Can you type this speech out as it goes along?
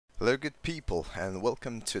Hello good people and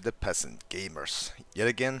welcome to the Peasant Gamers. Yet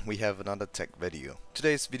again we have another tech video.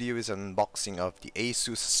 Today's video is an unboxing of the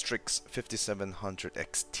ASUS Strix 5700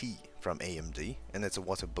 XT from AMD, and it's a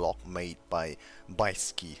water block made by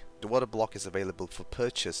Bykski. The water block is available for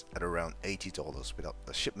purchase at around $80 without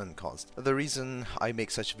the shipment cost. The reason I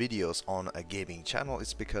make such videos on a gaming channel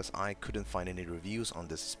is because I couldn't find any reviews on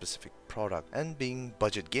this specific product, and being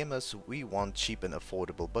budget gamers, we want cheap and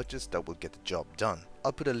affordable budgets that will get the job done.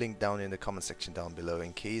 I'll put a link down in the comment section down below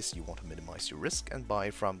in case you want to minimize your risk and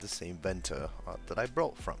buy from the same vendor that I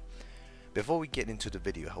brought from. Before we get into the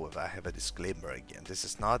video, however, I have a disclaimer again. This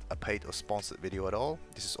is not a paid or sponsored video at all.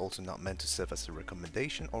 This is also not meant to serve as a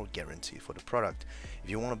recommendation or guarantee for the product. If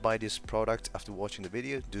you want to buy this product after watching the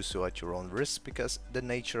video, do so at your own risk, because the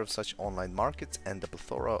nature of such online markets and the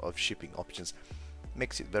plethora of shipping options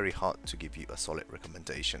makes it very hard to give you a solid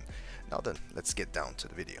recommendation. Now then, let's get down to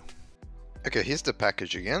the video. Okay, here's the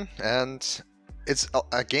package again, and it's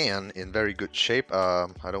again in very good shape. I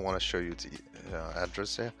don't want to show you the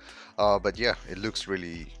address here, but yeah, it looks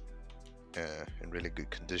really in really good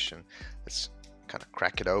condition. Let's kind of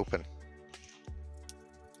crack it open.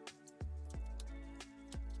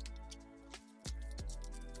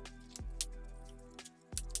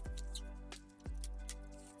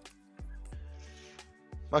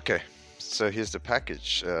 Okay, so here's the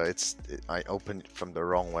package. I opened it from the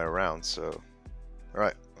wrong way around, so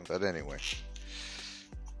right. But anyway,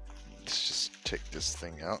 let's just take this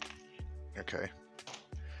thing out. Okay.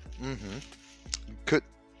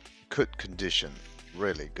 Good condition.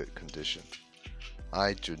 Really good condition.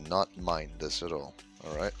 I do not mind this at all.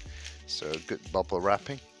 Alright. So good bubble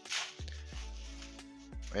wrapping.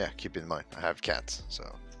 Yeah, keep in mind, I have cats,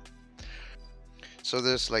 so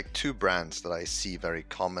there's like two brands that I see very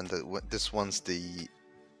common. This one's the,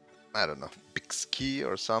 I don't know, Bykski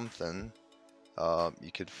or something.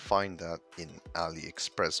 You can find that in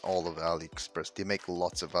Aliexpress, all of Aliexpress. They make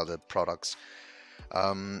lots of other products.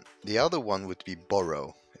 The other one would be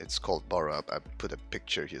Borrow. It's called Borrow. I put a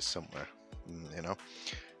picture here somewhere, you know.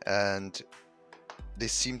 And they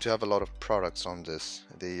seem to have a lot of products on this.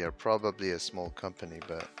 They are probably a small company,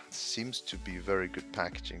 but it seems to be very good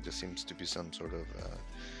packaging. There seems to be some sort of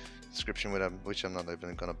description with them, which I'm not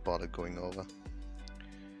even gonna bother going over.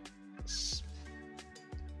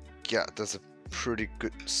 Yeah, there's a pretty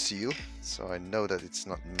good seal, so I know that it's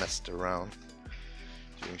not messed around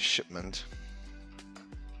during shipment.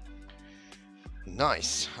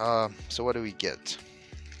 Nice. So what do we get?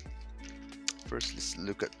 First, let's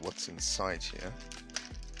look at what's inside here.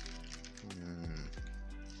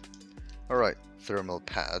 Alright, thermal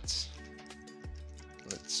pads.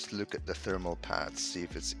 Let's look at the thermal pads, see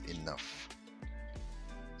if it's enough.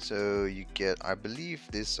 So you get, I believe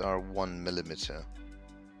these are 1mm.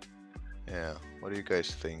 Yeah, what do you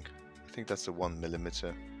guys think? I think that's a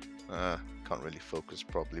 1mm. Can't really focus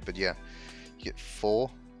properly, but yeah, you get 4.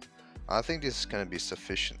 I think this is going to be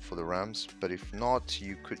sufficient for the RAMs, but if not,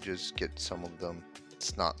 you could just get some of them.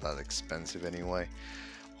 It's not that expensive anyway.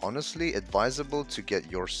 Honestly, advisable to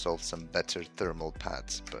get yourself some better thermal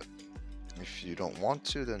pads, but if you don't want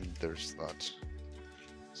to, then there's that.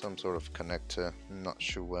 Some sort of connector, not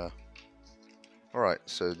sure where. Alright,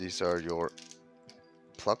 so these are your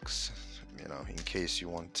plugs, you know, in case you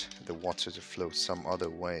want the water to flow some other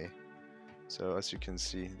way. So as you can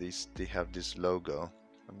see, they have this logo.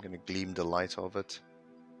 I'm gonna gleam the light of it.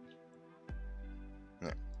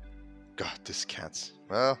 Yeah. God, this cat's,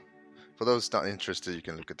 well, for those not interested, you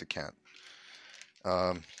can look at the cat.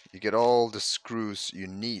 You get all the screws you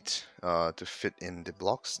need to fit in the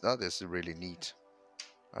blocks. That is really neat.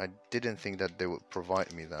 I didn't think that they would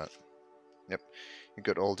provide me that. Yep, you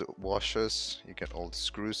got all the washers, you get all the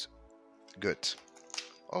screws. Good.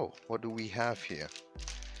 Oh, what do we have here?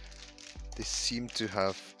 They seem to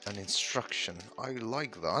have an instruction. I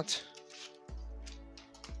like that,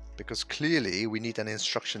 because clearly we need an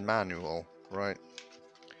instruction manual, right?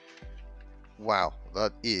 Wow,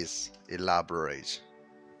 that is elaborate.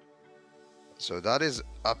 So that is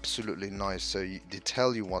absolutely nice. So they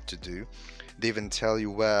tell you what to do. They even tell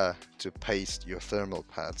you where to paste your thermal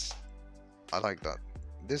pads. I like that.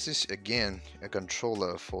 This is again a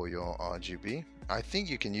controller for your RGB. I think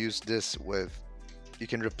you can use this with, you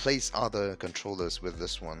can replace other controllers with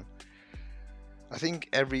this one. I think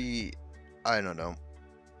every, I don't know,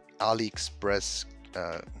 Aliexpress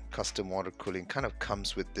custom water cooling kind of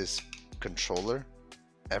comes with this controller.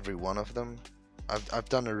 Every one of them. I've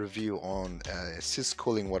done a review on ASUS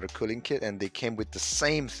cooling water cooling kit, and they came with the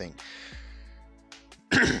same thing.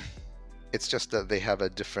 It's just that they have a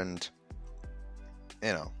different,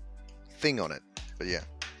 you know, thing on it. But yeah,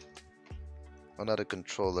 another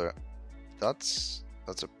controller. That's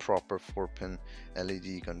a proper 4-pin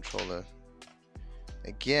LED controller.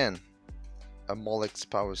 Again, a Molex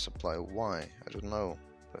power supply. Why? I don't know.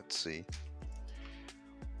 Let's see.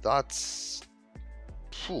 That's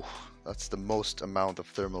the most amount of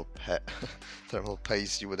thermal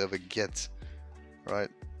paste you would ever get, right?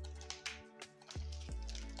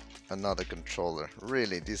 Another controller.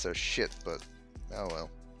 Really, these are shit, but oh well.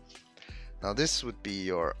 Now this would be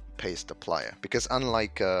your paste applier, because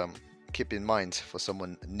unlike keep in mind, for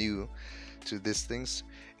someone new to these things,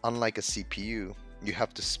 unlike a CPU, you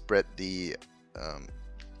have to spread the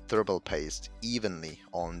thermal paste evenly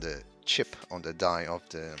on the chip, on the die of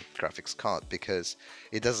the graphics card, because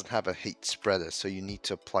it doesn't have a heat spreader, so you need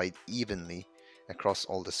to apply it evenly across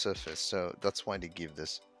all the surface. So that's why they give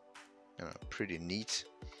this, you know, pretty neat.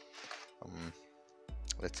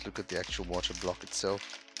 Let's look at the actual water block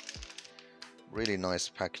itself. Really nice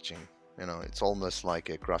packaging. You know, it's almost like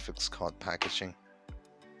a graphics card packaging.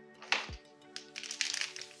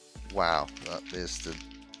 Wow, that is the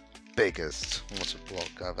biggest water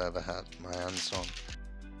block I've ever had my hands on.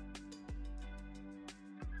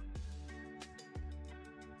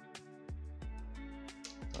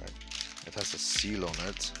 Right. It has a seal on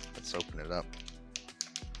it. Let's open it up.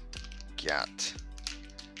 God.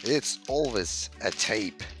 It's always a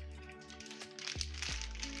tape.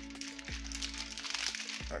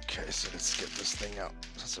 Okay, so let's get this thing out.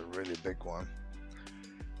 That's a really big one.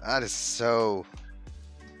 That is so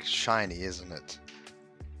shiny, isn't it?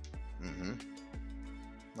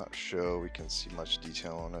 Not sure we can see much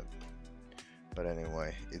detail on it. But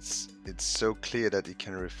anyway, it's so clear that it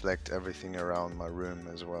can reflect everything around my room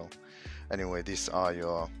as well. Anyway, this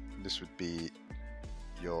would be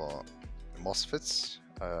your MOSFETs,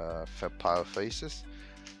 power phases,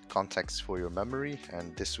 contacts for your memory,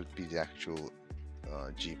 and this would be the actual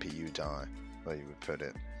GPU die where you would put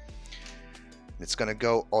it. It's gonna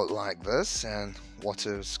go out like this, and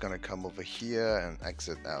water's gonna come over here and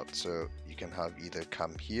exit out. So you can have either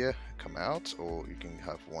come here, come out, or you can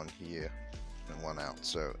have one here and one out.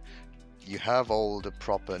 So you have all the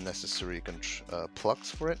proper necessary plugs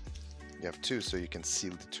for it. You have two, so you can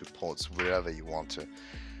seal the two ports wherever you want to.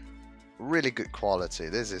 Really good quality.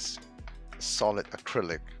 This is solid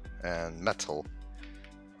acrylic and metal.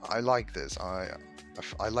 I like this.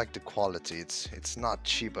 I like the quality. It's not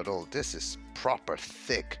cheap at all. This is proper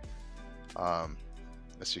thick.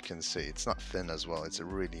 As you can see, it's not thin as well. It's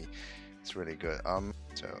really good.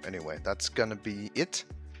 So anyway, that's gonna be it,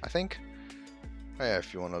 I think. Oh, yeah,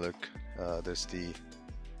 if you want to look, there's the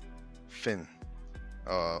fin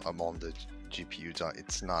on the GPU die.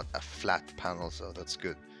 It's not a flat panel, so that's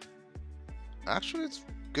good. Actually, it's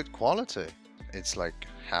good quality. It's like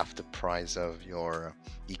half the price of your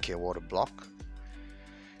EK Waterblock.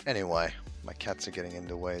 Anyway, my cats are getting in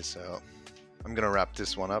the way, so I'm gonna wrap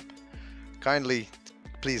this one up. Kindly,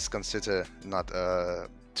 please consider not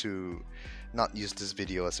use this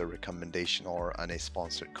video as a recommendation or any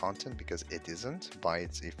sponsored content, because it isn't. Buy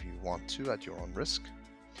it if you want to at your own risk.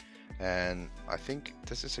 And I think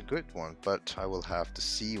this is a good one, but I will have to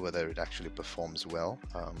see whether it actually performs well.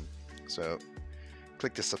 So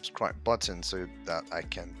click the subscribe button so that I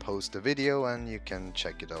can post the video and you can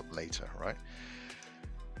check it out later, right?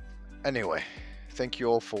 Anyway, thank you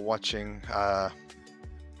all for watching.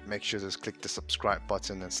 Make sure to click the subscribe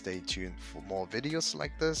button and stay tuned for more videos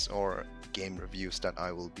like this, or game reviews that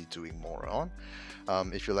I will be doing more on.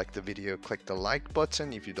 If you like the video, click the like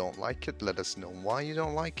button. If you don't like it, let us know why you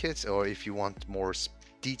don't like it, or if you want more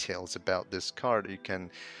details about this card, you can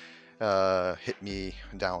hit me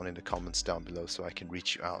down in the comments down below so I can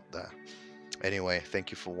reach you out there. Anyway, thank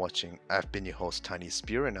you for watching. I've been your host, Tiny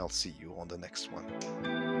Spear, and I'll see you on the next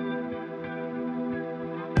one.